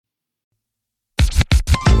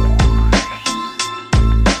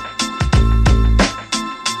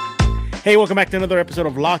Hey, welcome back to another episode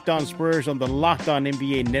of Locked On Spurs on the Locked On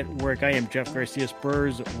NBA Network. I am Jeff Garcia,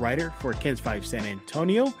 Spurs writer for Ken's 5 San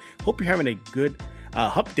Antonio. Hope you're having a good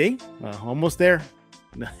hump day. Almost there.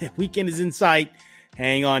 The weekend is in sight.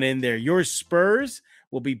 Hang on in there. Your Spurs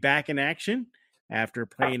will be back in action after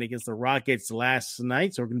playing against the Rockets last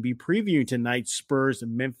night. So we're going to be previewing tonight's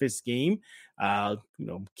Spurs-Memphis game.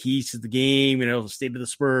 Keys to the game, the state of the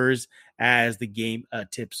Spurs as the game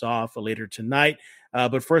tips off later tonight.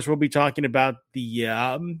 But first, we'll be talking about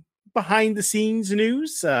the behind-the-scenes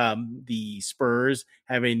news. The Spurs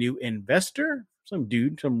have a new investor, some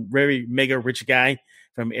very mega rich guy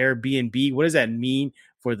from Airbnb. What does that mean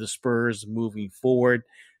for the Spurs moving forward?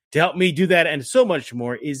 To help me do that and so much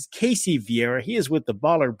more is Casey Vieira. He is with the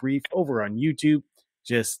Baller Brief over on YouTube.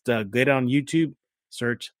 Just get on YouTube,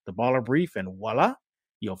 search the Baller Brief, and voila,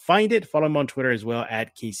 you'll find it. Follow him on Twitter as well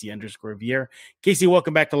at Casey_Vieira. Casey,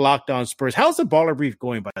 welcome back to Locked On Spurs. How's the Baller Brief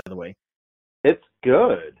going, by the way? It's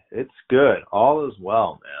good. It's good. All is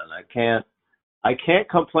well, man. I can't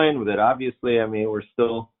complain with it. Obviously, I mean, we're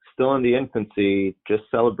still in the infancy. Just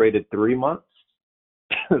celebrated 3 months.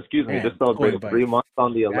 Excuse me. Just celebrated 3 months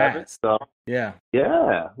on the 11th. So yeah,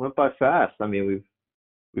 went by fast. I mean,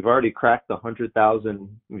 we've already cracked the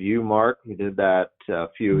 100,000 view mark. We did that a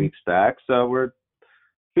few weeks back. So we're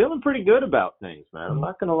feeling pretty good about things, man. I'm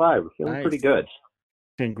not going to lie. We're feeling pretty good.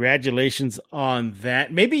 Congratulations on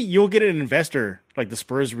that. Maybe you'll get an investor like the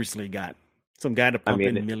Spurs recently got. Some guy to pump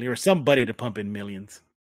in millions, or somebody to pump in millions.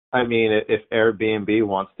 I mean, if Airbnb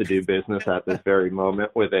wants to do business at this very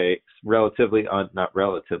moment with a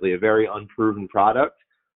a very unproven product,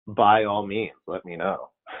 by all means, let me know.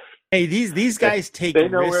 Hey, these guys take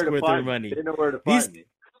risk with their money. They know where to find me.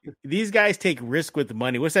 These guys take risk with the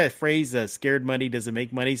money. What's that phrase? Scared money doesn't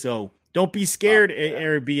make money. So don't be scared,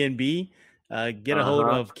 Airbnb. Get a hold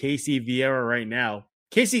of Casey Vieira right now.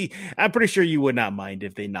 Casey, I'm pretty sure you would not mind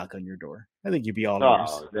if they knock on your door. I think you'd be all ears.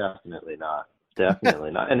 Oh, definitely not.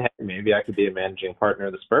 Definitely not. And maybe I could be a managing partner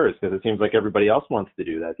of the Spurs because it seems like everybody else wants to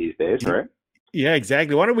do that these days, right? Yeah,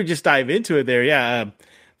 exactly. Why don't we just dive into it there? Yeah.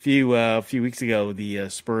 A few weeks ago, the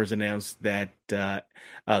Spurs announced that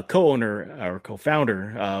co-owner or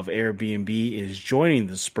co-founder of Airbnb is joining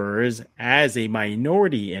the Spurs as a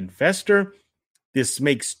minority investor. This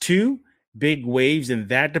makes two big waves in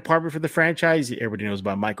that department for the franchise. Everybody knows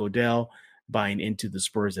about Mike Odell buying into the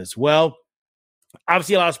Spurs as well.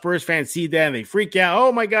 Obviously, a lot of Spurs fans see that and they freak out.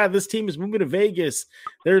 Oh my God, this team is moving to Vegas.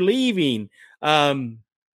 They're leaving.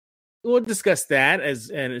 We'll discuss that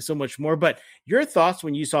and so much more. But your thoughts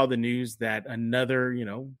when you saw the news that another,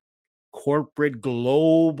 corporate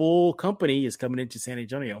global company is coming into San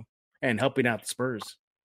Antonio and helping out the Spurs?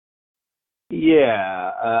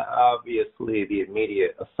 Yeah, obviously the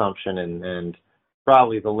immediate assumption and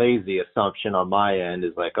probably the lazy assumption on my end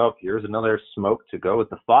is like, oh, here's another smoke to go with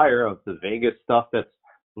the fire of the Vegas stuff that's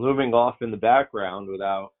moving off in the background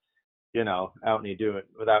without any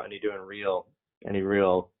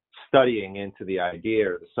real studying into the idea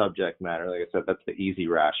or the subject matter. Like I said, that's the easy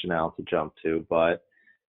rationale to jump to, but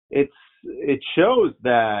it shows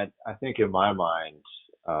that I think in my mind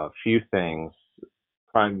a few things,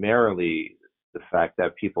 primarily the fact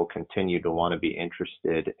that people continue to want to be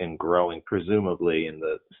interested in growing, presumably in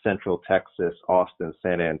the Central Texas, Austin,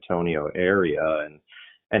 San Antonio area. And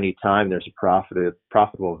anytime there's a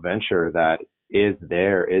profitable venture that is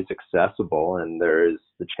accessible, and there's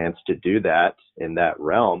the chance to do that in that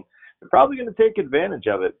realm, they're probably going to take advantage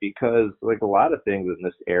of it because, like a lot of things in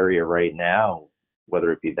this area right now,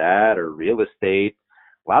 whether it be that or real estate,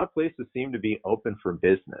 a lot of places seem to be open for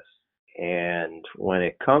business. And when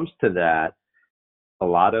it comes to that, a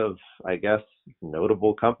lot of, I guess,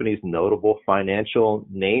 notable companies, notable financial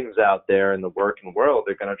names out there in the working world,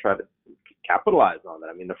 they're going to try to capitalize on that.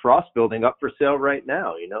 I mean, the Frost building up for sale right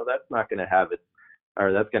now, that's not going to have it,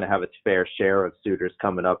 or that's going to have its fair share of suitors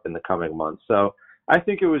coming up in the coming months. So I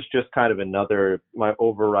think it was just kind of my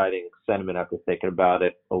overriding sentiment after thinking about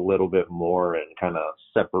it a little bit more and kind of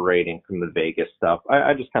separating from the Vegas stuff.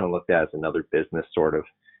 I just kind of looked at it as another business sort of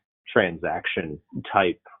transaction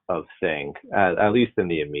type of thing, at least in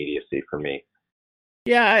the immediacy for me.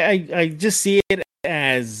 Yeah, I just see it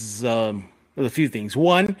as a few things.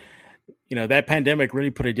 One, that pandemic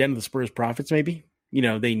really put a dent in the Spurs' profits, maybe.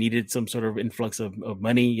 They needed some sort of influx of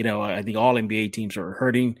money. I think all NBA teams are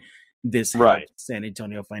hurting this San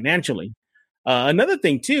Antonio financially. Another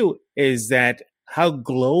thing, too, is that how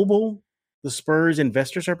global the Spurs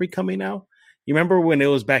investors are becoming now. You remember when it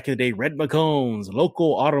was back in the day, Red McCone's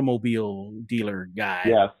local automobile dealer guy.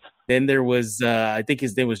 Yes. Then there was, I think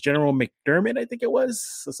his name was General McDermott, I think it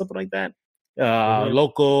was, or something like that.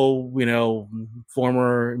 Local,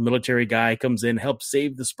 former military guy comes in, helps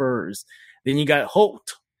save the Spurs. Then you got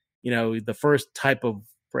Holt, the first type of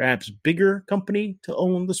perhaps bigger company to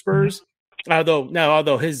own the Spurs. Although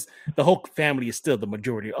the Holt family is still the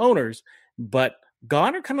majority owners, but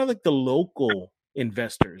gone are kind of like the local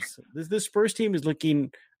investors. This Spurs team is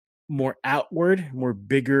looking more outward, more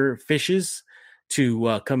bigger fishes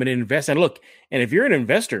to come in and invest. And look, and if you're an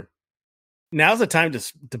investor, now's the time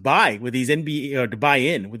to buy with these NBA or to buy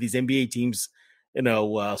in with these NBA teams,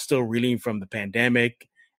 still reeling from the pandemic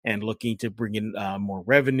and looking to bring in more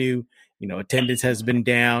revenue. Attendance has been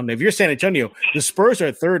down. If you're San Antonio, the Spurs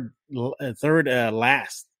are third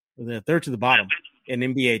last, third to the bottom in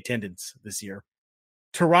NBA attendance this year.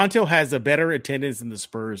 Toronto has a better attendance than the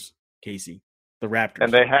Spurs, Casey. The Raptors,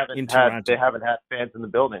 and they haven't had fans in the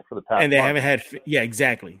building for the past. And they haven't had,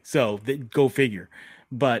 exactly. So go figure.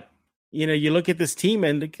 But you look at this team,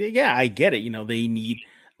 and I get it. They need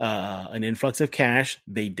an influx of cash.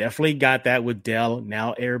 They definitely got that with Dell,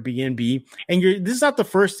 now Airbnb. And this is not the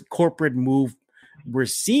first corporate move we're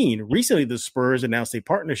seeing. Recently, the Spurs announced a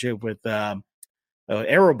partnership with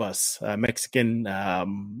Aerobus, a Mexican,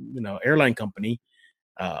 airline company.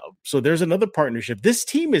 So there's another partnership. This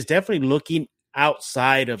team is definitely looking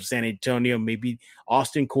outside of San Antonio, maybe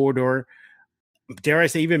Austin corridor, dare I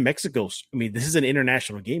say even Mexico. I mean, this is an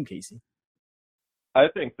international game, Casey. I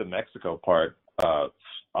think the Mexico part,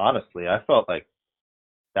 honestly, I felt like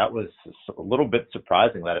that was a little bit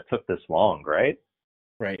surprising that it took this long, right?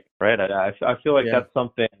 Right. I feel like that's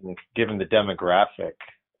something, given the demographic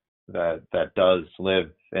that does live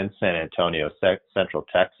in San Antonio, Central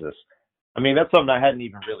Texas. I mean, that's something I hadn't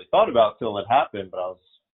even really thought about till it happened, but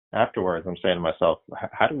afterwards, I'm saying to myself,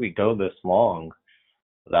 how do we go this long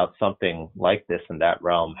without something like this in that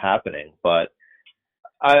realm happening? But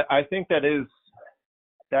I think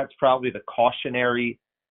that's probably the cautionary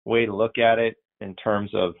way to look at it in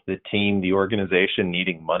terms of the team, the organization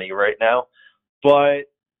needing money right now.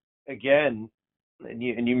 But again, and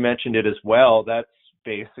you mentioned it as well, that's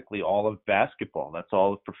basically all of basketball. That's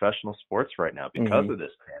all of professional sports right now because of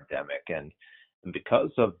this pandemic and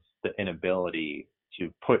because of the inability to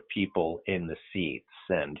put people in the seats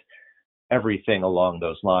and everything along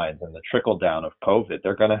those lines and the trickle down of COVID.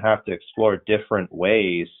 They're going to have to explore different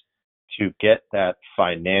ways to get that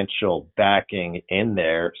financial backing in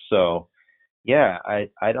there. So I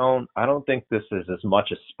don't think this is as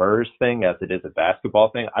much a Spurs thing as it is a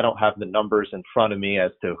basketball thing. I don't have the numbers in front of me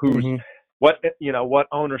as to what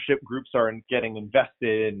ownership groups are getting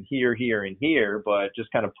invested in here, and here, but just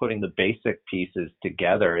kind of putting the basic pieces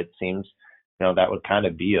together, it seems, that would kind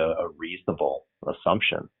of be a reasonable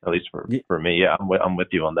assumption, at least for me. Yeah, I'm with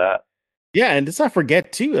you on that. Yeah, and let's not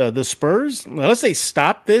forget too, the Spurs. Let's say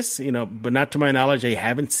stop this, but not to my knowledge, they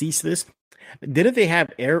haven't ceased this. Didn't they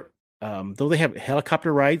have though they have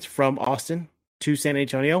helicopter rides from Austin to San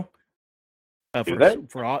Antonio? They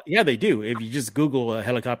do. If you just Google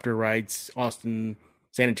helicopter rides, Austin,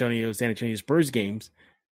 San Antonio Spurs games,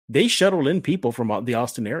 they shuttle in people from the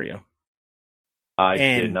Austin area. I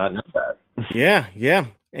did not know that. Yeah.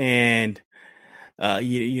 And,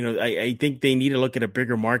 I think they need to look at a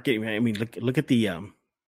bigger market. I mean, look at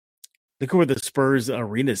look where the Spurs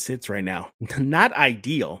arena sits right now. Not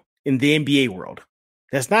ideal in the NBA world.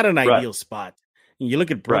 That's not an ideal spot. And you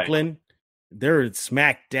look at Brooklyn, they're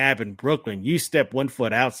smack dab in Brooklyn. You step 1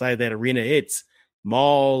 foot outside that arena, it's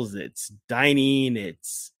malls, it's dining,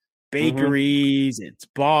 it's bakeries, it's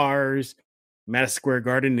bars. Madison Square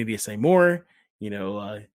Garden, need to say more.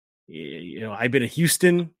 I've been in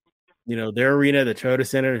Houston, their arena, the Toyota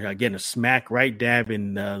Center, again, a smack right dab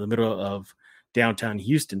in the middle of downtown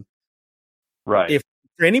Houston. Right. If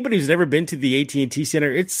for anybody who's never been to the AT&T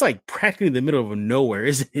Center, it's like practically in the middle of nowhere,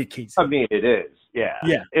 isn't it, Casey? I mean, it is. Yeah.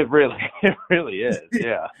 It really is.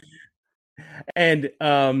 Yeah. And,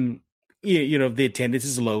 the attendance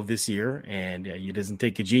is low this year, and it doesn't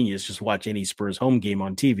take a genius. Just watch any Spurs home game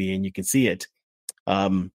on TV and you can see it.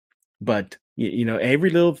 But every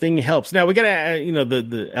little thing helps. Now we got to,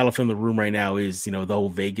 the elephant in the room right now is, the whole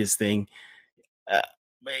Vegas thing.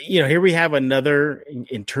 Here we have another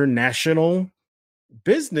international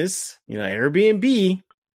business, Airbnb,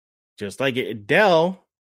 just like Dell.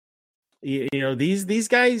 These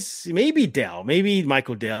guys, maybe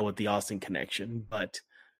Michael Dell with the Austin connection, but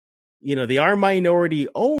they are minority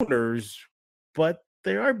owners, but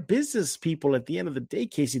they are business people at the end of the day,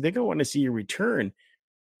 Casey. They're going to want to see a return.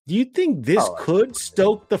 Do you think this could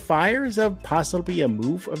stoke the fires of possibly a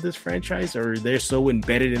move of this franchise, or they're so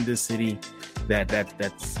embedded in this city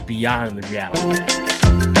that's beyond the reality?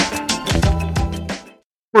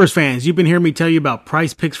 Spurs fans, you've been hearing me tell you about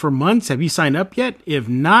Price Picks for months. Have you signed up yet? If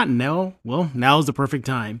not, no. Well, now is the perfect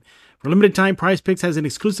time. For limited time, Price Picks has an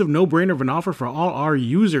exclusive no-brainer of an offer for all our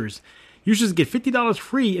users. Users get $50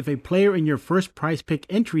 free if a player in your first Price Pick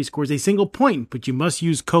entry scores a single point, but you must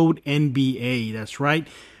use code NBA. That's right.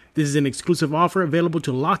 This is an exclusive offer available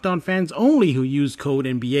to Locked On fans only who use code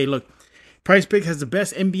NBA. Look, Price Pick has the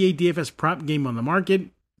best NBA DFS prop game on the market.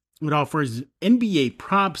 It offers NBA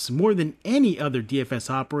props more than any other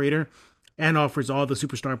DFS operator and offers all the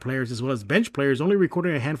superstar players as well as bench players, only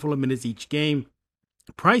recording a handful of minutes each game.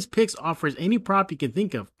 Price Picks offers any prop you can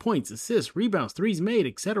think of: points, assists, rebounds, threes made,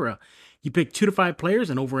 etc. You pick 2 to 5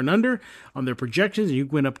 players and over and under on their projections, and you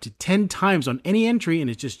win up to 10 times on any entry,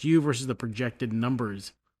 and it's just you versus the projected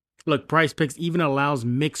numbers. Look, Price Picks even allows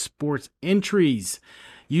mixed sports entries.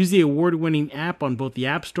 Use the award-winning app on both the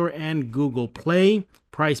App Store and Google Play.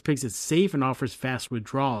 Price Picks is safe and offers fast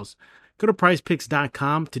withdrawals. Go to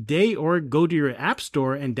PricePicks.com today or go to your App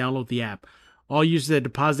Store and download the app. All users that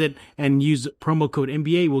deposit and use promo code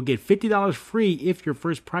NBA will get $50 free if your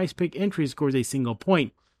first Price Pick entry scores a single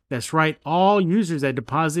point. That's right, all users that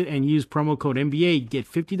deposit and use promo code NBA get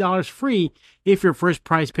 $50 free if your first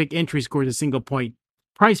Price Pick entry scores a single point.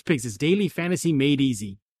 Price Picks is daily fantasy made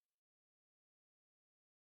easy.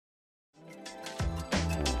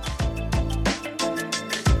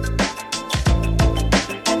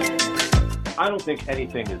 I don't think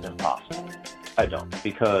anything is impossible. I don't,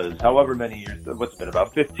 because however many years, what's it been,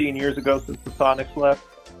 about 15 years ago since the Sonics left?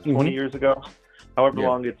 20 years ago? However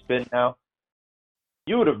long it's been now.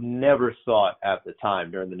 You would have never thought at the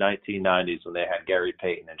time during the 1990s when they had Gary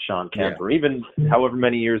Payton and Sean Kemp, or even however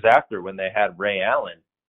many years after when they had Ray Allen,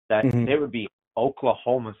 that they would be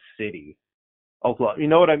Oklahoma City. You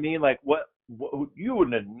know what I mean? Like, what you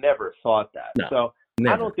would have never thought that. No. So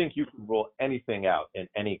Never. I don't think you can rule anything out in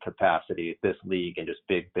any capacity, this league and just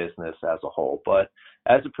big business as a whole. But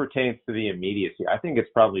as it pertains to the immediacy, I think it's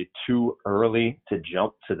probably too early to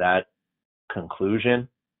jump to that conclusion,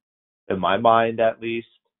 in my mind at least.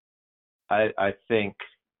 I think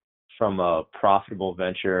from a profitable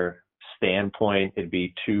venture standpoint, it'd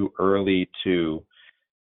be too early to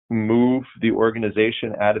move the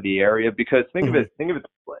organization out of the area, because think of it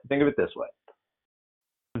this way.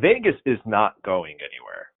 Vegas is not going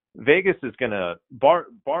anywhere. Vegas is going to,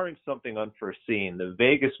 barring something unforeseen, the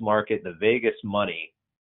Vegas market, the Vegas money,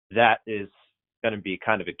 that is going to be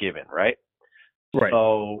kind of a given, right? Right.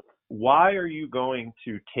 So why are you going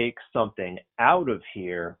to take something out of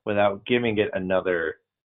here without giving it another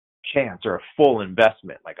chance or a full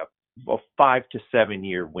investment, like a 5 to 7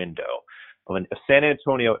 year window? A San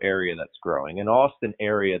Antonio area that's growing, an Austin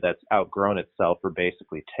area that's outgrown itself for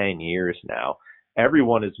basically 10 years now.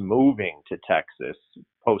 Everyone is moving to Texas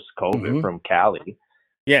post-COVID from Cali.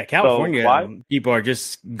 Yeah, California, so people are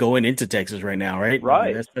just going into Texas right now, right?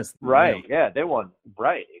 Right, that's right. Yeah, they want,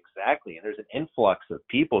 right, exactly. And there's an influx of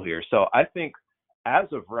people here. So I think as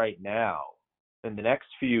of right now, in the next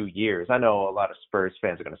few years, I know a lot of Spurs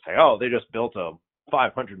fans are going to say, oh, they just built a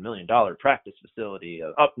 $500 million practice facility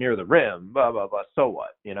up near the rim, blah, blah, blah. So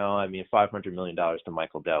what? You know, I mean, $500 million to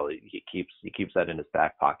Michael Dell, he keeps that in his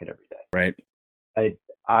back pocket every day. Right.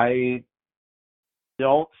 I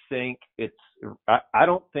don't think I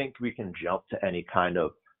don't think we can jump to any kind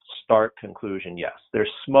of stark conclusion. Yes, there's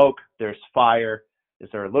smoke, there's fire. Is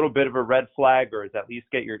there a little bit of a red flag, or is at least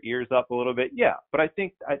get your ears up a little bit? Yeah, but I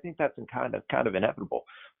think that's kind of inevitable.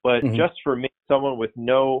 But just for me, someone with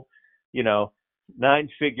no,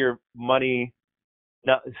 9-figure money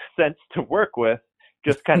sense to work with,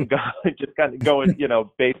 just kind of going,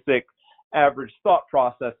 basic average thought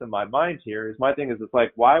process in my mind here is, my thing is, it's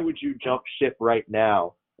like, why would you jump ship right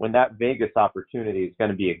now when that Vegas opportunity is going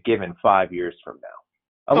to be a given 5 years from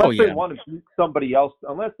now? Unless they want to beat somebody else,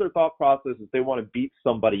 unless their thought process is they want to beat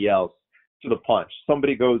somebody else to the punch.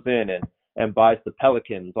 Somebody goes in and buys the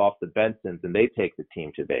Pelicans off the Bensons and they take the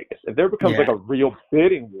team to Vegas. If there becomes like a real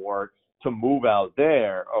bidding war to move out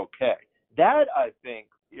there, okay. That, I think,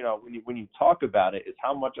 when you talk about it, is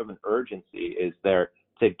how much of an urgency is there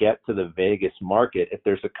to get to the Vegas market if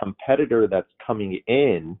there's a competitor that's coming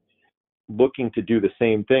in looking to do the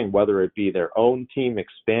same thing, whether it be their own team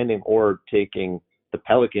expanding or taking the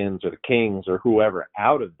Pelicans or the Kings or whoever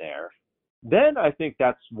out of there. Then I think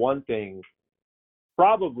that's one thing.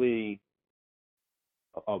 Probably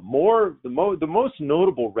the most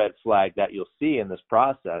notable red flag that you'll see in this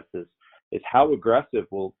process is how aggressive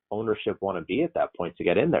will ownership want to be at that point to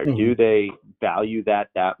get in there? Do they value that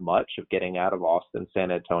much of getting out of Austin,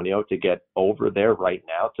 San Antonio to get over there right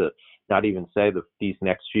now, to not even say that these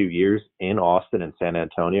next few years in Austin and San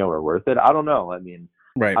Antonio are worth it? I don't know. I mean,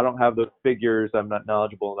 Right. I don't have those figures. I'm not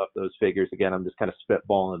knowledgeable enough those figures. Again, I'm just kind of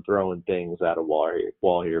spitballing, throwing things at a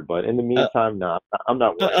wall here. But in the Uh, meantime, no, I'm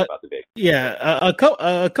not worried uh, about the big. yeah,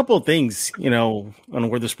 a couple of things, on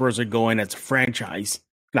where the Spurs are going as a franchise.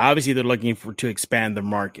 Now, obviously, they're looking to expand the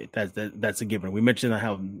market. That's a given. We mentioned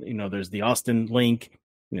how there's the Austin link.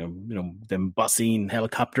 Them busing,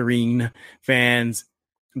 helicoptering fans.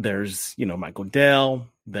 There's Michael Dell.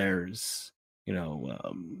 There's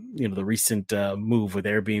the recent move with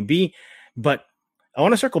Airbnb. But I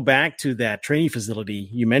want to circle back to that training facility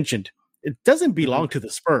you mentioned. It doesn't belong to the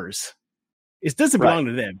Spurs. It doesn't Right. belong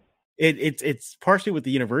to them. It's partially with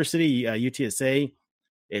the university, UTSA.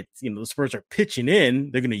 It's the Spurs are pitching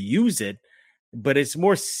in. They're going to use it, but it's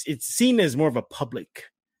seen as more of a public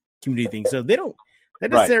community thing. So they don't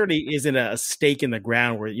that Right. necessarily isn't a stake in the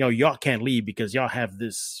ground where y'all can't leave because y'all have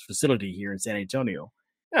this facility here in San Antonio.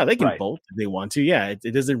 Yeah, they can Right. bolt if they want to. Yeah,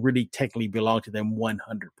 it doesn't really technically belong to them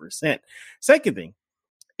 100%. Second thing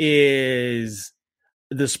is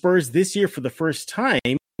the Spurs this year for the first time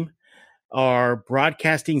are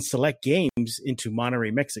broadcasting select games into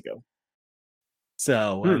Monterrey, Mexico.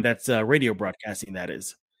 So, and that's radio broadcasting, that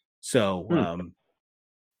is. So,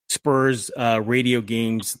 Spurs radio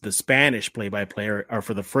games, the Spanish play-by-play are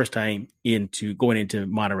for the first time going into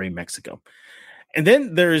Monterrey, Mexico. And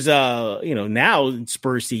then there's now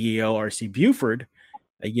Spurs CEO RC Buford.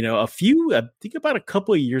 I think about a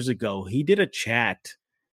couple of years ago, he did a chat.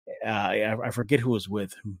 I forget who was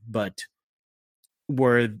with, but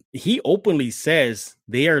where he openly says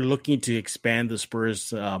they are looking to expand the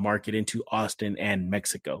Spurs market into Austin and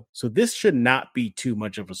Mexico. So this should not be too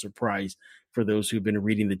much of a surprise for those who've been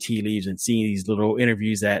reading the tea leaves and seeing these little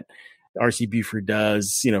interviews that RC Buford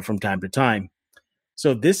does, from time to time.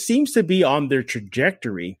 So this seems to be on their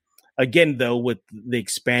trajectory. Again, though, with the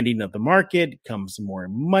expanding of the market comes more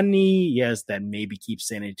money. Yes, that maybe keeps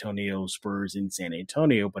San Antonio Spurs in San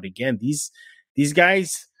Antonio. But again, these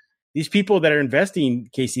guys, these people that are investing,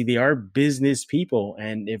 Casey, they are business people.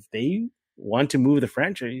 And if they want to move the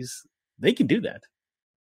franchise, they can do that.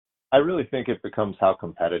 I really think it becomes how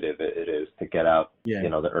competitive it is to get out, Yeah.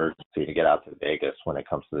 the urgency to get out to Vegas when it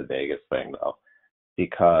comes to the Vegas thing, though.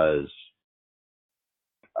 Because,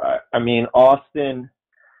 Austin,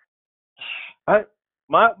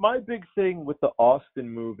 my big thing with the Austin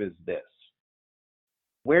move is this.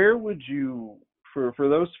 Where would you, for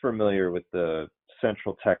those familiar with the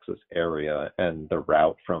Central Texas area and the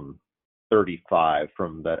route from 35,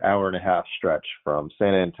 from that hour and a half stretch from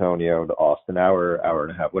San Antonio to Austin, hour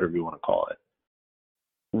and a half, whatever you want to call it.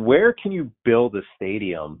 Where can you build a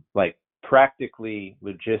stadium, like practically,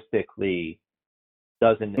 logistically,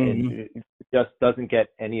 just doesn't get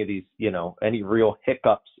any of these, any real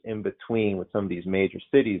hiccups in between with some of these major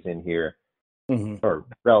cities in here, or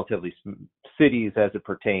relatively cities as it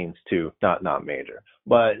pertains to not major,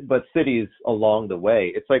 but cities along the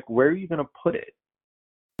way. It's like, where are you going to put it?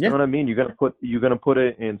 Yeah. You know what I mean? You're gonna put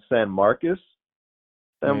it in San Marcos.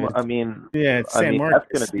 It's San Marcos.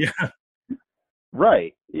 That's gonna be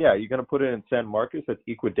right. Yeah, you're gonna put it in San Marcos. That's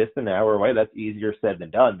equidistant, an hour away. That's easier said than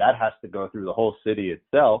done. That has to go through the whole city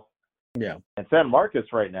itself. Yeah. And San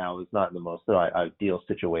Marcos right now is not in the most ideal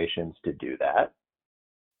situations to do that.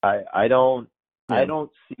 I don't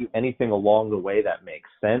see anything along the way that makes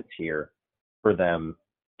sense here for them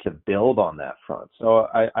to build on that front. So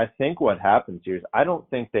I think what happens here is I don't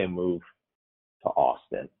think they move to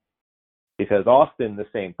Austin, because Austin, the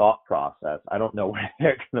same thought process. I don't know where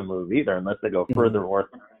they're going to move either, unless they go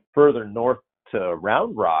further north to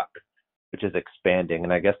Round Rock, which is expanding,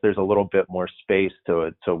 and I guess there's a little bit more space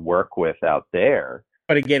to work with out there.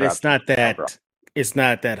 But again, it's not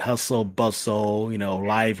that hustle bustle,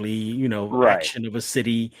 lively, right. action of a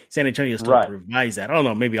city. San Antonio still provides that. I don't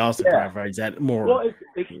know, maybe Austin provides that more. Well,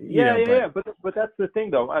 but that's the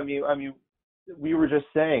thing, though. I mean, we were just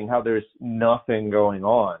saying how there's nothing going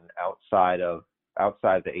on outside the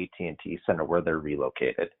AT&T Center where they're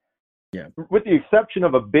relocated. Yeah. With the exception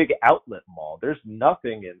of a big outlet mall, there's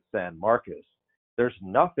nothing in San Marcos. There's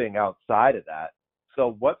nothing outside of that.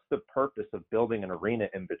 So what's the purpose of building an arena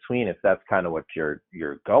in between if that's kind of what you're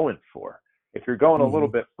going for? If you're going a little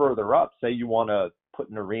bit further up, say you want to put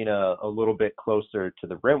an arena a little bit closer to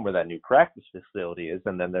the rim where that new practice facility is,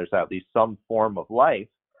 and then there's at least some form of life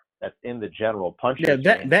that's in the general punch. Yeah,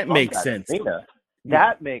 that makes sense.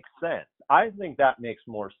 That makes sense. I think that makes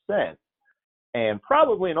more sense. And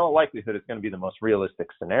probably in all likelihood, it's going to be the most realistic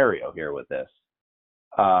scenario here with this.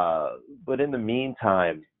 But in the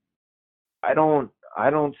meantime, I don't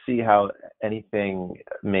see how anything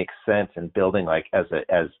makes sense in building like as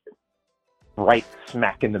right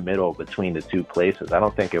smack in the middle between the two places. I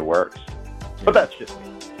don't think it works. But that's just me.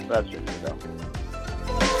 That's just me, though.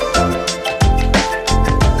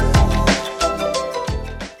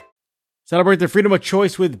 Celebrate the freedom of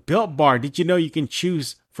choice with Built Bar. Did you know you can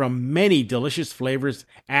choose from many delicious flavors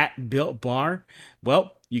at Built Bar?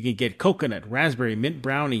 Well, you can get coconut, raspberry, mint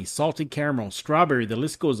brownie, salted caramel, strawberry. The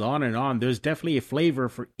list goes on and on. There's definitely a flavor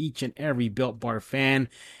for each and every Built Bar fan.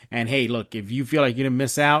 And hey, look, if you feel like you're going to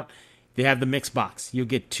miss out, they have the mix box. You'll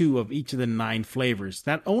get 2 of each of the 9 flavors.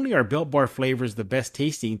 Not only are Built Bar flavors the best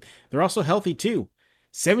tasting, they're also healthy too.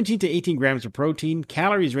 17 to 18 grams of protein,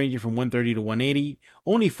 calories ranging from 130 to 180,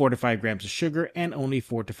 only 4 to 5 grams of sugar, and only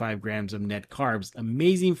 4 to 5 grams of net carbs.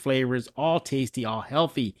 Amazing flavors, all tasty, all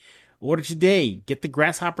healthy. Order today. Get the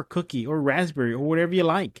grasshopper cookie or raspberry or whatever you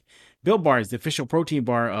like. Built Bar is the official protein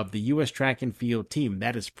bar of the U.S. track and field team.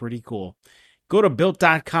 That is pretty cool. Go to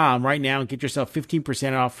Built.com right now and get yourself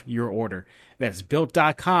 15% off your order. That's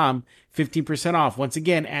Built.com, 15% off. Once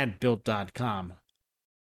again, at Built.com.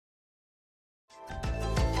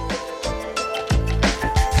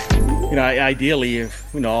 Ideally,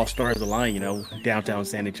 if, all stars align, downtown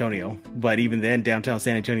San Antonio. But even then, downtown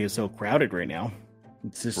San Antonio is so crowded right now.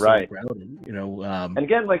 It's just right. So crowded, And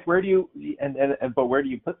again, like, where do you, but where do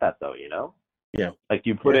you put that though, Yeah. Like, do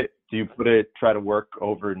you put it, try to work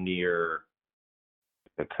over near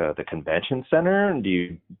the convention center? And do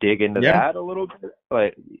you dig into that a little bit?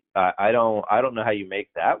 Like, I don't know how you make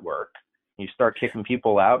that work. You start kicking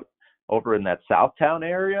people out over in that Southtown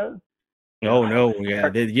area. Oh no, yeah,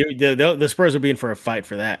 the Spurs are being for a fight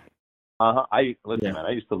for that. Man, I used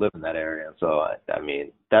to live in that area, so I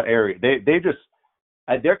mean that area.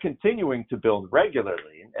 They're continuing to build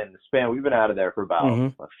regularly, and the span we've been out of there for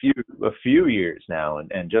about a few years now,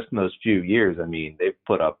 and just in those few years, I mean, they've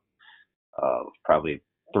put up probably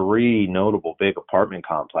 3 notable big apartment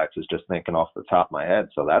complexes. Just thinking off the top of my head,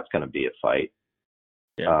 so that's going to be a fight.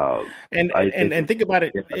 Yeah, and think about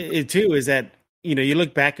it too is that. You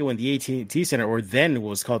look back at when the AT&T Center, or then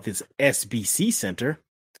was called this SBC Center,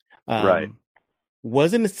 right?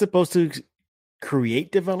 Wasn't it supposed to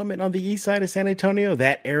create development on the east side of San Antonio,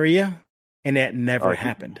 that area? And that never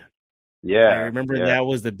happened. Yeah, I remember that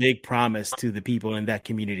was the big promise to the people in that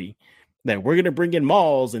community, that we're going to bring in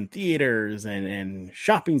malls and theaters and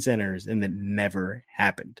shopping centers, and that never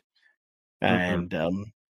happened. And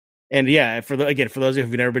yeah, for those of you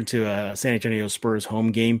who've never been to a San Antonio Spurs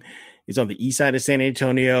home game, it's on the east side of San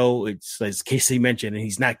Antonio. It's, as Casey mentioned, and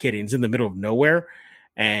he's not kidding, it's in the middle of nowhere.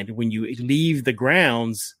 And when you leave the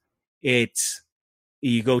grounds, you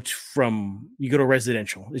go to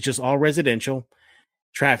residential. It's just all residential.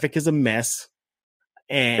 Traffic is a mess.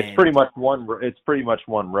 And it's pretty much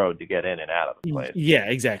one road to get in and out of the place. Yeah,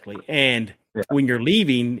 exactly. And when you're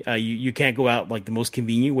leaving, you can't go out like the most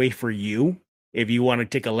convenient way for you. If you want to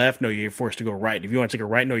take a left, no, you're forced to go right. If you want to take a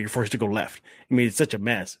right, no, you're forced to go left. I mean, it's such a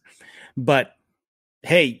mess. But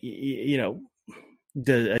hey,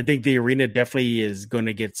 I think the arena definitely is going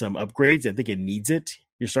to get some upgrades. I think it needs it.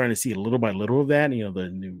 You're starting to see little by little of that, the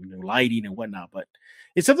new lighting and whatnot. But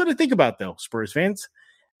it's something to think about, though, Spurs fans,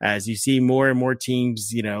 as you see more and more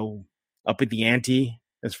teams, up at the ante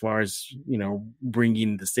as far as,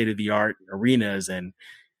 bringing the state of the art arenas and,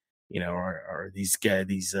 are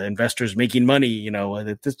these investors making money?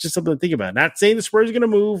 That's just something to think about. Not saying the Spurs are going to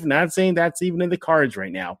move, not saying that's even in the cards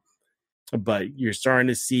right now, but you're starting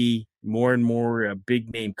to see more and more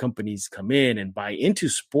big name companies come in and buy into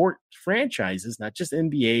sport franchises, not just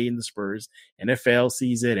NBA and the Spurs. NFL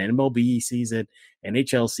sees it, MLB sees it,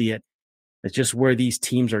 NHL see it. It's just where these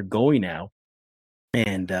teams are going now.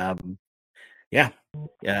 And I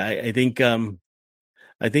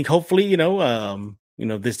think hopefully,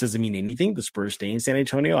 this doesn't mean anything. The Spurs stay in San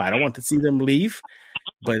Antonio. I don't want to see them leave,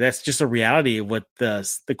 but that's just a reality of what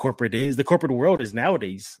the corporate is. The corporate world is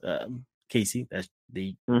nowadays, Casey. That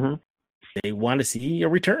they want to see a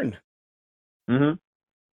return. And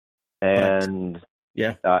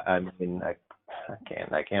I mean, I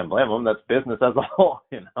can't blame them. That's business as a whole,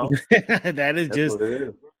 That is just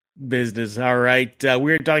business. All right,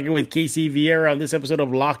 we're talking with Casey Vieira on this episode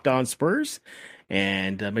of Locked On Spurs.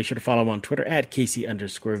 And make sure to follow him on Twitter at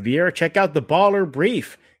Casey_Vieira. Check out the Baller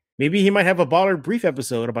Brief. Maybe he might have a Baller Brief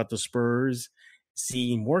episode about the Spurs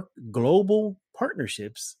seeing more global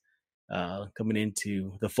partnerships coming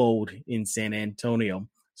into the fold in San Antonio.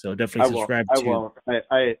 So definitely subscribe to. I won't.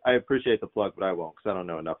 I appreciate the plug, but I won't because I don't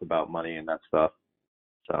know enough about money and that stuff.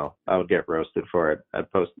 So I would get roasted for it.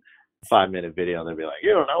 I'd post a 5-minute video and they'd be like,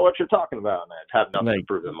 "You don't know what you're talking about," and I'd have nothing to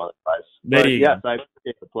prove them otherwise. But yes, I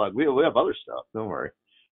appreciate the plug. We have other stuff. Don't worry.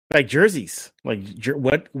 Like jerseys. Like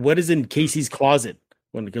what is in Casey's closet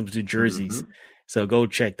when it comes to jerseys? So go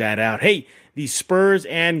check that out. Hey, the Spurs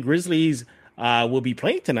and Grizzlies will be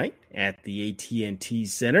playing tonight at the AT&T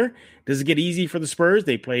Center. Does it get easy for the Spurs?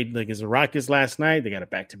 They played against the Rockets last night. They got a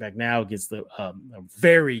back-to-back now against a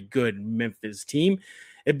very good Memphis team.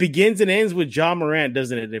 It begins and ends with Ja Morant,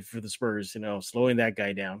 doesn't it, for the Spurs, slowing that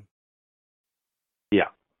guy down. Yeah.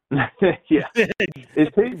 Yeah.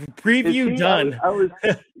 Preview done. I was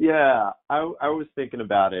thinking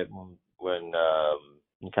about it when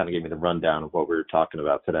you kind of gave me the rundown of what we were talking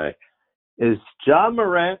about today. Is Ja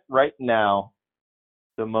Morant right now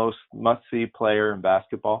the most must-see player in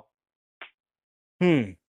basketball?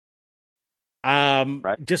 Right?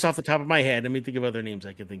 Just off the top of my head, let me think of other names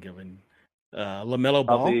I can think of. LaMelo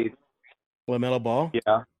Ball. LaMelo Ball.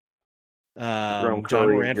 Yeah. Ja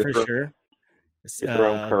Morant for sure.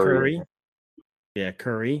 Curry. Yeah,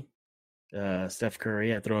 Curry. Steph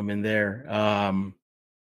Curry. I throw him in there.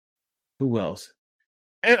 Who else?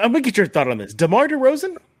 I'm gonna get your thought on this. DeMar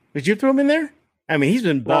DeRozan? Did you throw him in there? I mean, he's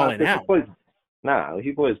been balling out.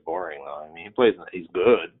 He plays boring though. I mean, he's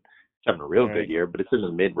good. He's having a real good year, but it's in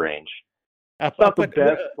the mid-range. Not the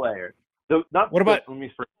best player. Not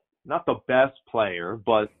the best player,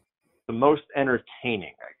 but the most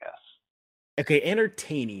entertaining, I guess. Okay,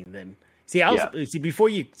 entertaining then. See, before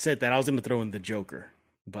you said that, I was going to throw in the Joker,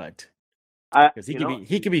 but because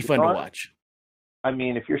he could be fun to watch. I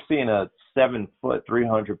mean, if you're seeing a 7-foot,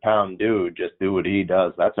 300-pound dude just do what he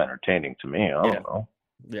does, that's entertaining to me. I don't know.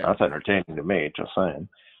 Yeah. That's entertaining to me. Just saying.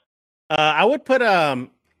 I would put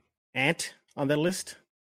Ant on that list.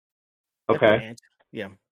 Okay. Ant. Yeah.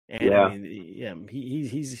 And I mean,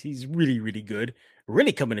 he's really, really good.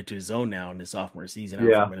 Really coming into his own now in his sophomore season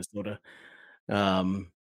out for Minnesota.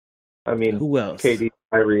 I mean, who else? KD,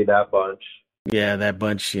 Kyrie, that bunch. Yeah, that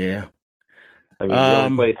bunch. Yeah. I mean, the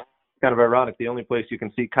only place, kind of ironic, the only place you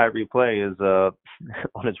can see Kyrie play is on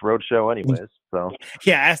his road show, anyways. So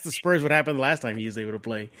yeah, ask the Spurs what happened last time he was able to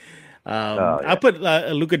play. I put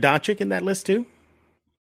Luka Doncic in that list too.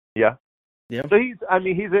 Yeah. Yeah. So he's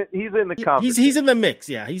in the conversation. He's in the mix.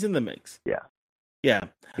 Yeah, he's in the mix. Yeah. Yeah.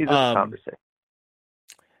 He's in the conversation.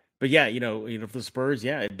 But yeah, for the Spurs,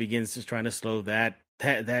 it begins just trying to slow that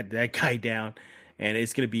guy down, and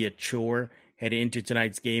it's going to be a chore heading into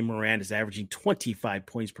tonight's game. Morant is averaging 25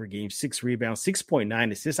 points per game, 6 rebounds,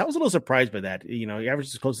 6.9 assists. I was a little surprised by that. He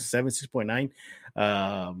averages close to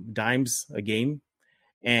 6.9 dimes a game,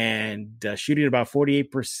 and shooting about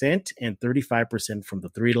 48% and 35% from the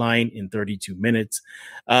 3 line in 32 minutes.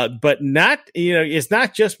 But not, it's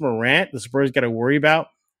not just Morant the Spurs got to worry about.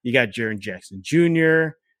 You got Jaren Jackson Jr.,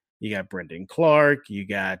 you got Brendan Clark, you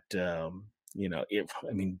got, Bane.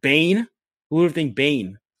 Who would think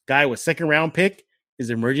Bane, guy with 2nd-round pick,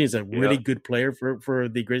 is emerging as a really good player for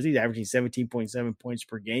the Grizzlies, averaging 17.7 points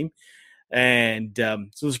per game. And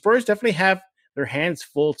so the Spurs definitely have their hands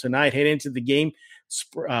full tonight. Head into the game.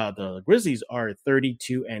 The Grizzlies are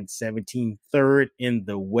 32-17, 3rd in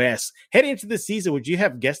the West. Heading into the season, would you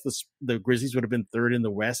have guessed the Grizzlies would have been 3rd in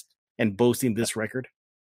the West and boasting this record?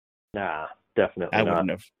 Nah, definitely I not.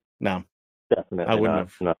 wouldn't have. No. Definitely I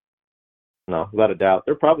wouldn't have. No, without a doubt.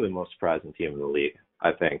 They're probably the most surprising team in the league,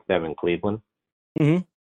 I think. Them in Cleveland. Mm-hmm.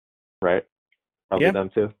 Right? Probably them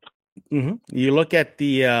too. Mm-hmm. You look at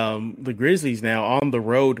the Grizzlies now on the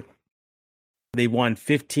road. They won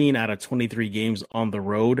 15 out of 23 games on the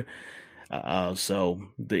road. So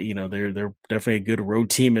they're definitely a good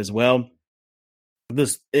road team as well.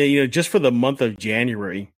 This just for the month of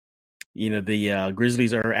January, the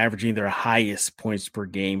Grizzlies are averaging their highest points per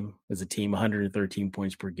game as a team, 113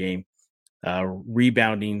 points per game.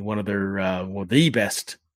 Rebounding, one of their the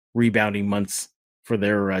best rebounding months for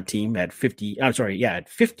their team at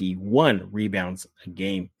 51 rebounds a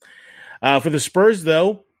game. For the Spurs,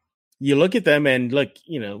 though, you look at them and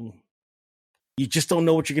you just don't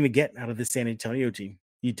know what you're going to get out of the San Antonio team.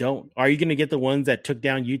 You don't. Are you going to get the ones that took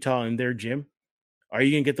down Utah in their gym? Are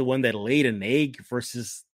you going to get the one that laid an egg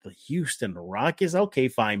versus the Houston Rockets? Okay,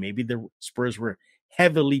 fine. Maybe the Spurs were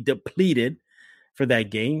heavily depleted for that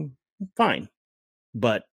game. Fine.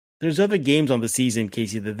 But there's other games on the season,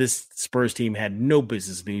 Casey, that this Spurs team had no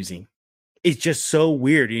business losing. It's just so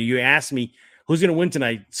weird. You ask me, who's going to win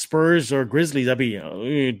tonight, Spurs or Grizzlies? I'll be,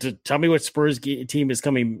 tell me what Spurs team is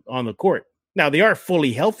coming on the court. Now, they are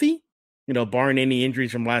fully healthy, barring any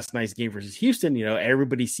injuries from last night's game versus Houston.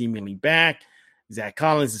 Everybody's seemingly back. Zach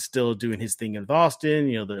Collins is still doing his thing in Boston.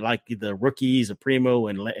 The rookies, Primo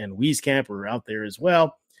and Wieskamp are out there as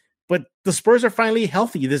well. But the Spurs are finally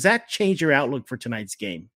healthy. Does that change your outlook for tonight's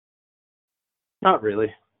game? Not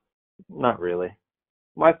really. Not really.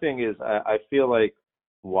 My thing is, I feel like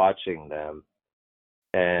watching them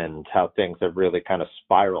and how things have really kind of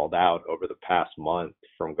spiraled out over the past month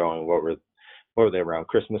from going what were what were they, around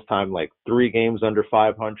Christmas time, like 3 games under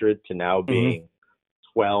 500 to now being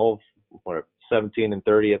 12 or 17 and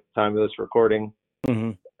 30 at the time of this recording.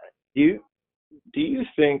 Mm-hmm. Do you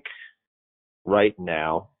think right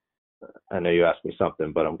now, I know you asked me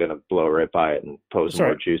something, but I'm going to blow right by it and pose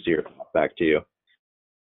more juicier back to you.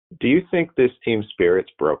 Do you think this team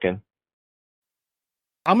spirit's broken?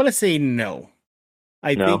 I'm going to say no.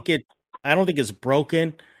 I No? don't think it's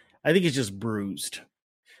broken. I think it's just bruised.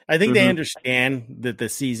 I think they understand that the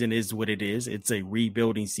season is what it is. It's a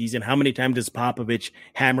rebuilding season. How many times does Popovich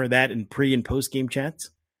hammer that in pre and post game chats?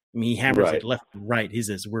 I mean, he hammers it left and right. He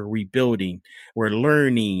says, we're rebuilding, we're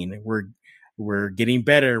learning, we're getting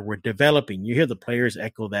better, we're developing. You hear the players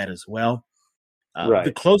echo that as well.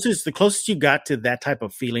 The closest you got to that type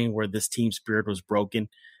of feeling where this team spirit was broken,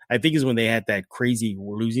 I think, is when they had that crazy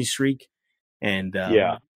losing streak. And,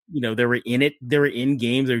 they were in it. They were in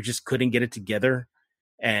games. They just couldn't get it together.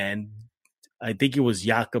 And I think it was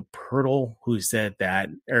Jakob Poeltl who said that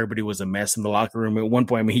everybody was a mess in the locker room at one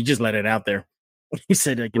point. I mean, he just let it out there. He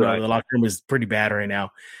said, the locker room is pretty bad right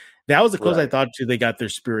now. That was the close I thought to they got their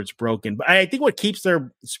spirits broken. But I think what keeps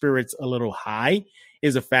their spirits a little high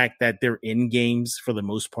is the fact that they're in games for the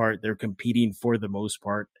most part. They're competing for the most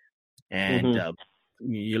part. And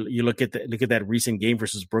you look at that recent game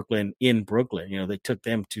versus Brooklyn in Brooklyn. They took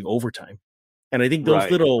them to overtime. And I think those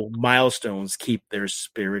little milestones keep their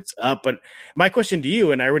spirits up. But my question to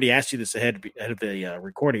you, and I already asked you this ahead of the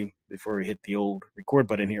recording before we hit the old record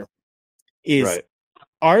button here, is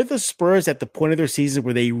are the Spurs at the point of their season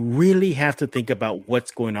where they really have to think about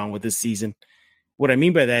what's going on with this season? What I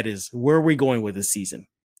mean by that is, where are we going with this season?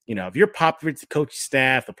 If you're Popovich, the coaching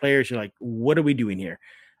staff, the players, you're like, what are we doing here?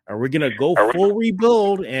 Are we going to go full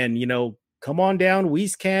rebuild and, come on down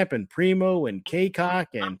Wieskamp and Primo and Kaycock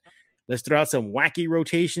and let's throw out some wacky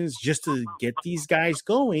rotations just to get these guys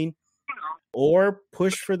going, or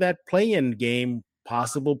push for that play-in game,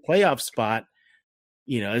 possible playoff spot?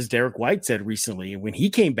 As Derek White said recently, when he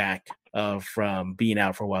came back from being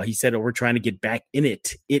out for a while, he said, we're trying to get back in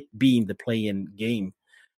it being the play-in game.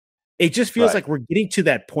 It just feels like we're getting to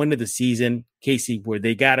that point of the season, Casey, where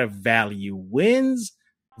they got to value wins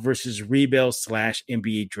versus rebuild /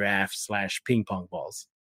 NBA draft / ping pong balls.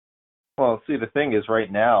 Well, see, the thing is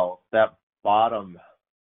right now, that bottom,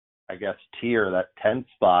 I guess, tier, that 10th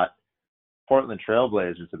spot, Portland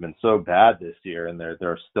Trailblazers have been so bad this year, and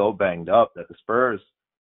they're still banged up, that the Spurs,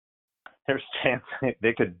 there's a chance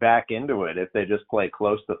they could back into it if they just play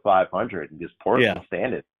close to 500 and just Portland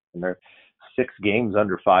stand it. And they're 6 games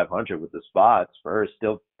under 500 with the spot. Spurs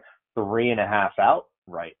still 3.5 out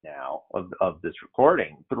right now of this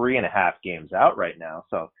recording, 3.5 games out right now.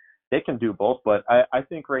 So they can do both, but I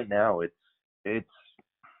think right now it's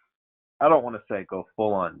I don't want to say go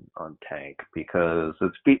full on tank, because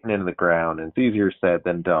it's beaten into the ground and it's easier said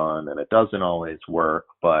than done, and it doesn't always work.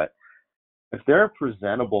 But if there are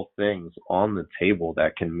presentable things on the table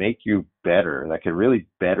that can make you better, that can really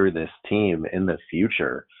better this team in the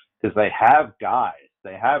future, because they have guys.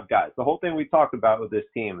 The whole thing we talked about with this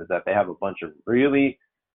team is that they have a bunch of really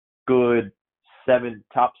good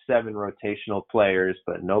top 7 rotational players,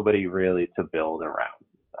 but nobody really to build around.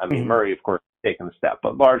 I mean, Murray, of course, taking the step,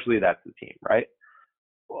 but largely that's the team, right?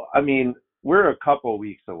 Well, I mean, we're a couple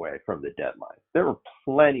weeks away from the deadline. There are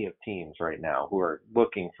plenty of teams right now who are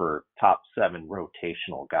looking for top 7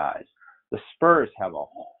 rotational guys. The Spurs have a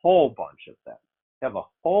whole bunch of them.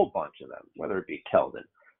 Whether it be Keldon,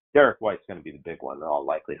 Derek White's going to be the big one in all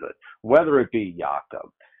likelihood, whether it be Jakob.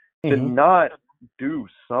 To not do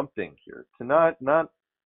something here, to not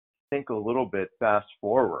think a little bit fast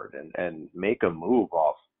forward and make a move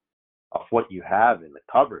off what you have in the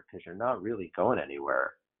cupboard, because you're not really going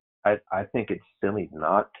anywhere. I think it's silly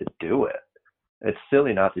not to do it. It's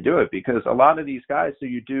silly not to do it, because a lot of these guys who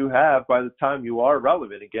you do have, by the time you are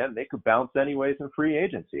relevant again, they could bounce anyways in free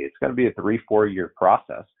agency. It's going to be a 3-4 year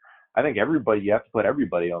process. I think you have to put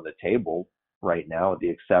everybody on the table right now, with the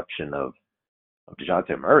exception of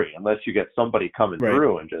DeJounte Murray, unless you get somebody coming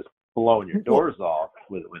through and just blowing your doors off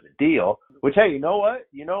with a deal, which, hey, you know what?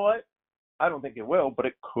 I don't think it will, but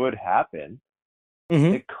it could happen.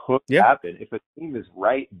 It could happen if a team is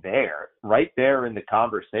right there in the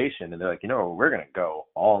conversation, and they're like, we're going to go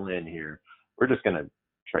all in here. We're just going to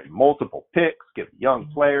trade multiple picks, give young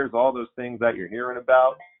players all those things that you're hearing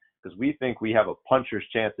about, because we think we have a puncher's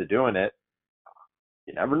chance of doing it.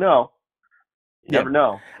 You never know. You never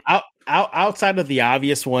know. Outside of the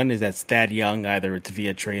obvious one is that Thad Young, either it's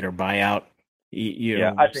via trade or buyout.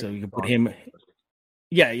 So you can put him.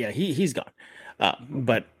 Yeah, he's gone.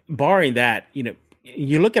 But barring that,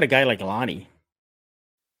 you look at a guy like Lonnie.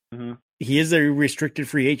 he is a restricted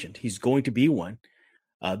free agent. He's going to be one.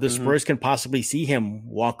 The Spurs can possibly see him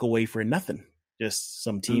walk away for nothing. Just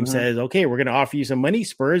some team says, okay, we're going to offer you some money.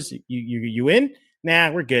 Spurs, you in?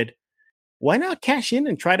 Nah, we're good. Why not cash in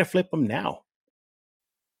and try to flip him now?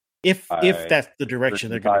 If that's the direction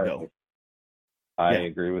they're going to go. I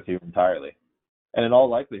agree with you entirely. And in all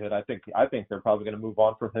likelihood, I think they're probably going to move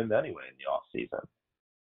on from him anyway in the off season.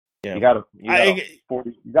 Yeah. You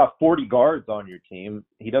got 40 guards on your team.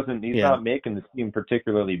 He's not making the team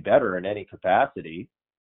particularly better in any capacity.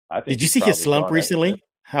 Did you see his slump recently? Anyway.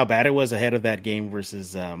 How bad it was ahead of that game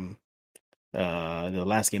versus the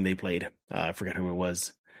last game they played. I forgot who it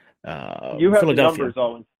was. You have the numbers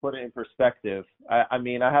always put it in perspective. I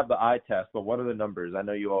mean, I have the eye test, but what are the numbers? I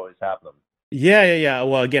know you always have them. Yeah.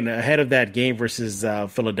 Well, again, ahead of that game versus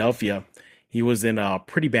Philadelphia, he was in a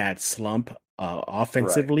pretty bad slump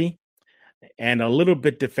offensively and a little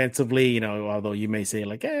bit defensively, although you may say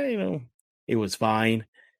like, it was fine.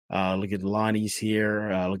 Look at Lonnie's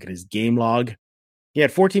here. Look at his game log. He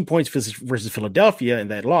had 14 points versus Philadelphia in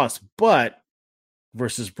that loss, but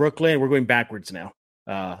versus Brooklyn, we're going backwards now.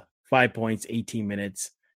 5 points, 18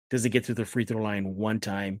 minutes. Doesn't get through the free throw line one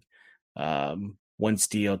time. 1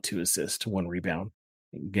 steal, 2 assists, 1 rebound.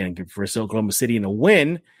 Again, versus Oklahoma City in a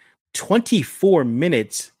win, 24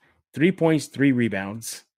 minutes, 3 points, 3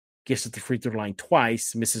 rebounds. Gets to the free throw line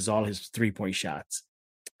twice, misses all his 3-point shots.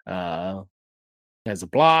 Has a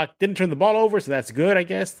block, didn't turn the ball over, so that's good, I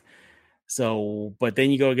guess. So, but then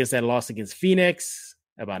you go against that loss against Phoenix,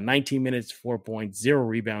 about 19 minutes, 4 points, 0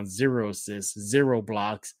 rebounds, 0 assists, 0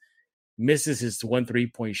 blocks, misses his 1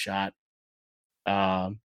 3-point shot,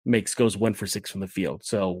 goes 1 for 6 from the field.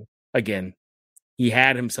 So again, he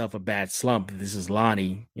had himself a bad slump. This is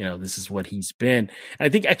Lonnie, this is what he's been. And I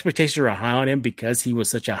think expectations are high on him because he was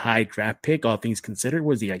such a high draft pick, all things considered.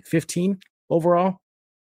 Was he like 15 overall?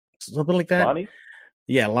 Something like that? Lonnie?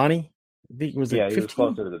 Yeah, Lonnie. I think it was like 15. He was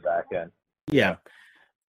closer to the back end. Yeah.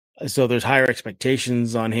 So there's higher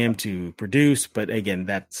expectations on him to produce, but again,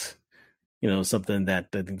 that's something that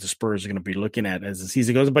I think the Spurs are going to be looking at as the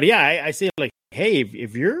season goes. But yeah, I say like, hey,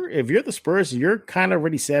 if you're the Spurs, you're kind of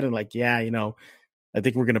already set and like, I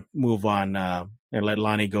think we're going to move on and let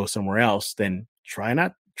Lonnie go somewhere else. Then try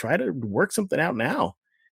to work something out now.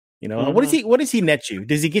 What does he net you?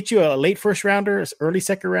 Does he get you a late first rounder, early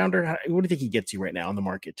second rounder? What do you think he gets you right now on the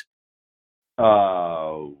market?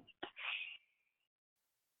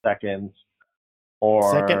 Seconds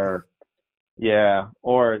or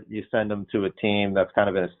you send them to a team that's kind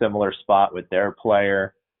of in a similar spot with their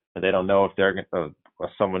player, but they don't know if they're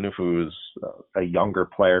someone who's a younger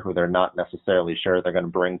player who they're not necessarily sure they're going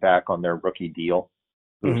to bring back on their rookie deal,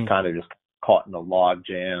 who's kind of just caught in a log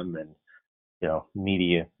jam and I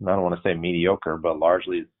don't want to say mediocre, but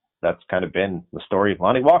largely that's kind of been the story.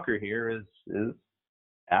 Lonnie Walker here is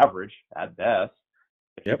average at best.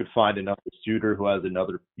 If you could find another shooter who has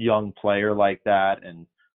another young player like that and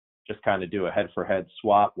just kind of do a head-for-head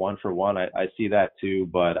swap, 1-for-1, I see that too.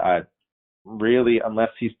 But I really,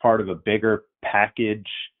 unless he's part of a bigger package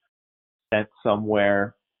sent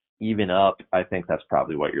somewhere, even up, I think that's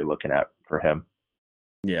probably what you're looking at for him.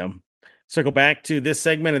 Yeah. Circle back to this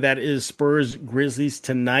segment, and that is Spurs-Grizzlies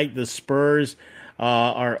tonight. The Spurs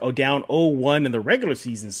are down 0-1 in the regular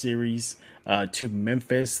season series to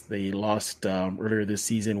Memphis. They lost earlier this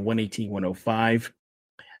season, 118-105.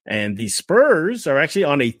 And the Spurs are actually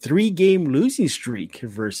on a 3-game losing streak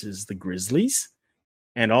versus the Grizzlies.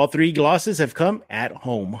 And all 3 losses have come at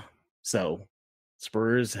home. So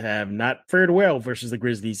Spurs have not fared well versus the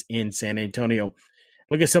Grizzlies in San Antonio.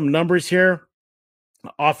 Look at some numbers here.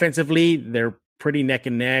 Offensively, they're pretty neck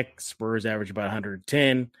and neck. Spurs average about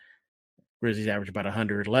 110. Grizzlies average about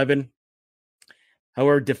 111.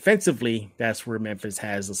 However, defensively, that's where Memphis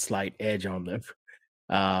has a slight edge on them.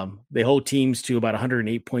 They hold teams to about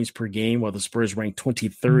 108 points per game, while the Spurs rank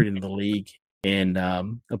 23rd in the league in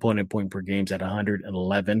opponent point per games at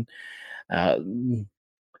 111.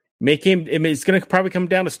 It's going to probably come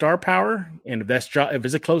down to star power, and if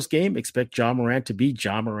it's a close game, expect Ja Morant to be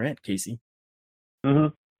Ja Morant, Casey.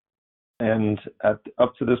 Mm-hmm. And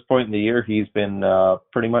up to this point in the year, he's been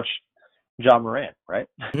pretty much Ja Morant, right?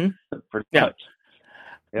 Mm-hmm. Pretty much.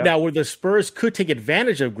 Yeah. Now, where the Spurs could take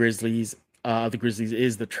advantage of the Grizzlies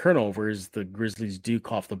is the turnovers. The Grizzlies do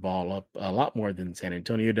cough the ball up a lot more than San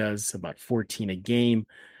Antonio does, about 14 a game.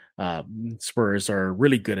 Spurs are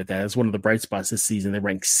really good at that. It's one of the bright spots this season. They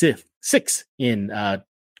rank sixth in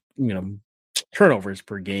turnovers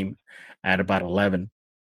per game at about 11.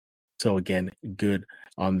 So again, good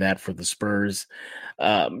on that for the Spurs.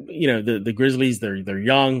 The Grizzlies, they're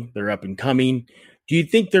young, they're up and coming. Do you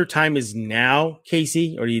think their time is now,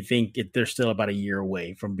 Casey, or do you think they're still about a year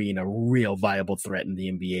away from being a real viable threat in the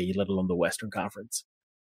NBA, let alone the Western Conference?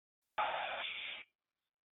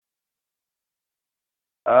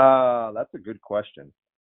 That's a good question.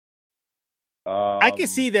 I can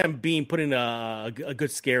see them put in a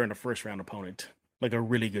good scare in a first round opponent, like a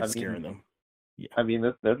really good scare in them. Yeah. I mean,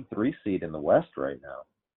 they're the 3 seed in the West right now.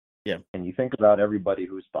 Yeah. And you think about everybody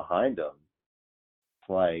who's behind them. It's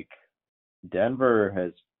like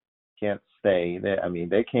Denver can't stay.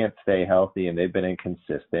 They can't stay healthy, and they've been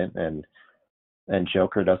inconsistent. And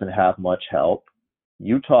Joker doesn't have much help.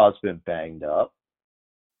 Utah's been banged up.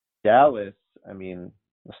 Dallas, the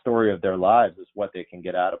story of their lives is what they can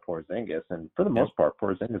get out of Porzingis, and for the most part,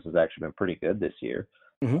 Porzingis has actually been pretty good this year.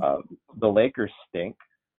 Mm-hmm. The Lakers stink.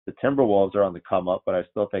 The Timberwolves are on the come up, but I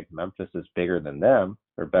still think Memphis is bigger than them,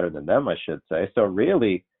 or better than them, I should say. So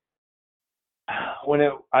really,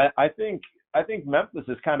 I think Memphis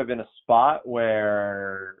is kind of in a spot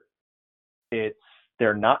where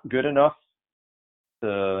they're not good enough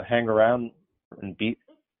to hang around and beat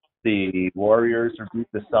the Warriors or beat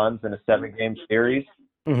the Suns in a 7-game series.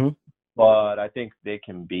 Mm-hmm. But I think they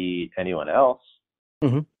can beat anyone else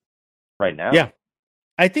right now. Yeah,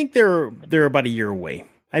 I think they're about a year away.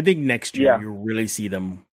 I think next year you'll really see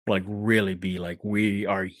them really be like, we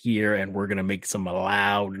are here and we're gonna make some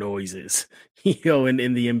loud noises, in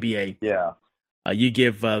the NBA. Yeah. You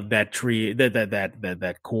give that tree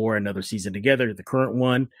that core another season together, the current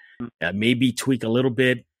one, maybe tweak a little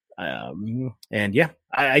bit, and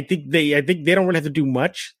I think they don't really have to do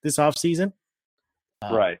much this offseason.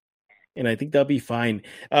 Right. And I think they'll be fine.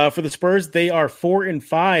 For the Spurs, they are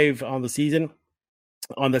 4-5 on the season,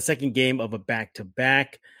 on the second game of a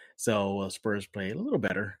back-to-back. So Spurs play a little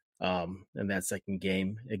better in that second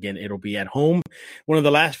game. Again, it'll be at home. One of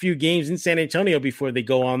the last few games in San Antonio before they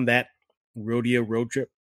go on that rodeo road trip,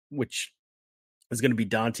 which is going to be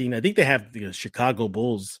daunting. I think they have the Chicago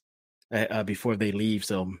Bulls before they leave.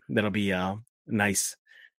 So that'll be a nice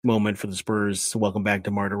moment for the Spurs. Welcome back to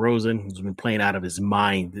DeMar DeRozan, who's been playing out of his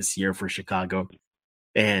mind this year for Chicago.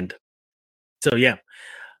 And so,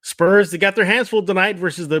 Spurs, they got their hands full tonight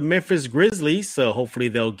versus the Memphis Grizzlies, so hopefully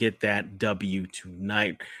they'll get that W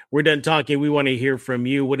tonight. We're done talking. We want to hear from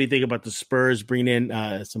you. What do you think about the Spurs bringing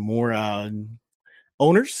in some more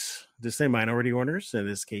owners, the same minority owners, in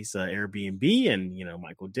this case Airbnb and,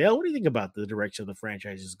 Michael Dale? What do you think about the direction of the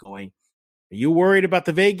franchise is going? Are you worried about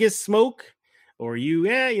the Vegas smoke? Or are you,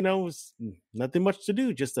 it's nothing much to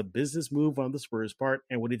do, just a business move on the Spurs' part?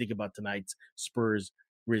 And what do you think about tonight's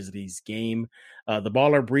Spurs-Grizzlies game? The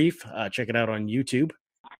Baller Brief, check it out on YouTube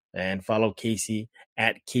and follow Casey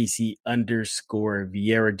at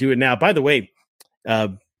Casey_Vieira. Do it now. By the way,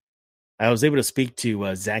 I was able to speak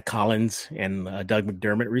to Zach Collins and Doug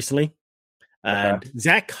McDermott recently. And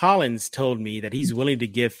Zach Collins told me that he's willing to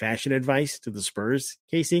give fashion advice to the Spurs,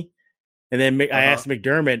 Casey. And then I asked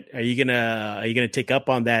McDermott, "Are you gonna take up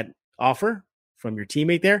on that offer from your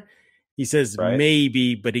teammate there?" He says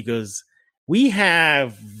maybe, but he goes, "We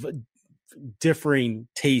have differing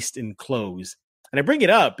taste in clothes." And I bring it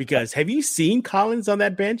up because have you seen Collins on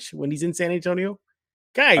that bench when he's in San Antonio?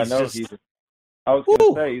 Guys, I was going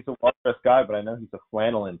to say he's a well-dressed guy, but I know he's a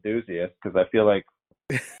flannel enthusiast because I feel like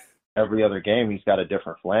every other game he's got a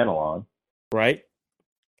different flannel on. Right.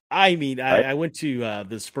 I mean, I went to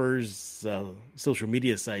the Spurs social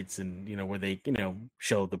media sites and, where they,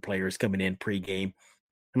 show the players coming in pregame.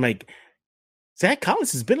 I'm like, Zach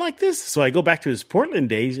Collins has been like this. So I go back to his Portland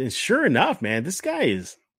days, and sure enough, man, this guy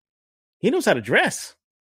he knows how to dress.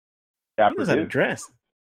 He knows how to dress.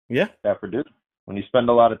 Yeah. Dapper dude. When you spend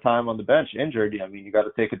a lot of time on the bench injured, you got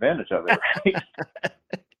to take advantage of it, right?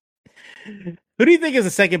 Who do you think is the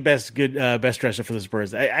second best dresser for the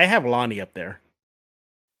Spurs? I have Lonnie up there.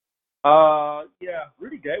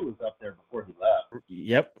 Rudy Gay was up there before he left.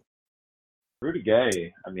 Yep. Rudy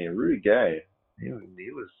Gay,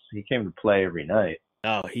 he came to play every night.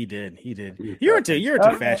 Oh, he did. You're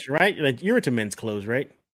into fashion, right? Like, you're into men's clothes, right?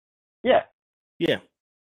 Yeah.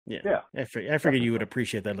 I figured you would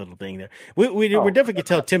appreciate that little thing there. We definitely could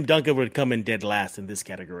tell Tim Duncan would come in dead last in this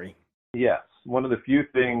category. Yes, one of the few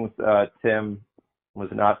things Tim was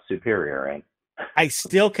not superior in. I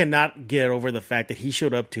still cannot get over the fact that he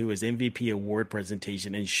showed up to his MVP award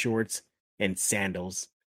presentation in shorts and sandals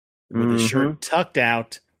with his shirt tucked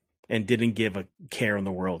out and didn't give a care in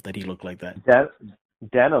the world that he looked like that.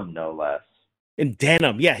 Denim, no less. And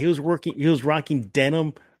denim. Yeah, he was rocking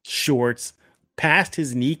denim shorts past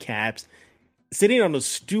his kneecaps, sitting on a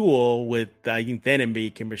stool with then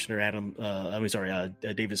NBA Commissioner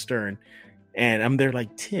David Stern. And I'm there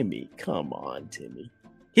like, Timmy, come on, Timmy.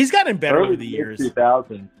 He's gotten better Early over the to years.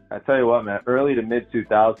 mid-2000s, I tell you what, man, early to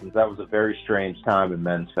mid-2000s, that was a very strange time in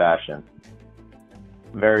men's fashion.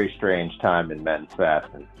 Very strange time in men's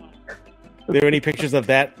fashion. Are there any pictures of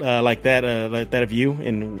that, like that of you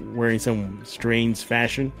in wearing some strange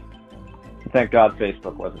fashion? Thank God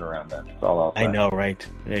Facebook wasn't around then. That's all I'll say. I know, right?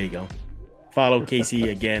 There you go. Follow Casey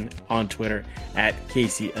again on Twitter at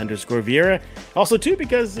Casey_Vieira. Also, too,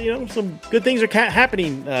 because some good things are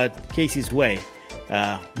happening Casey's way.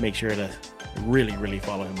 Make sure to really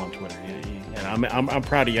follow him on Twitter. And I'm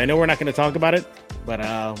proud of you. I know we're not going to talk about it, but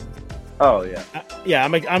oh yeah,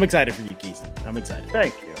 I'm excited for you, Casey. I'm excited.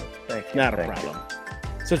 Thank you. Not a problem.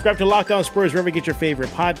 Subscribe to Locked On Spurs wherever you get your favorite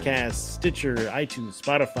podcasts: Stitcher, iTunes,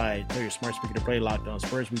 Spotify. Tell your smart speaker to play Locked On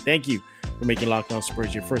Spurs. We thank you for making Locked On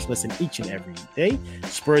Spurs your first listen each and every day.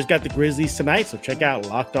 Spurs got the Grizzlies tonight, so check out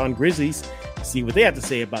Locked On Grizzlies. See what they have to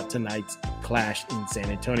say about tonight's clash in San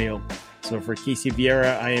Antonio. So for Casey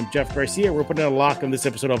Vieira, I am Jeff Garcia. We're putting a lock on this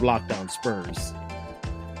episode of Locked On Spurs.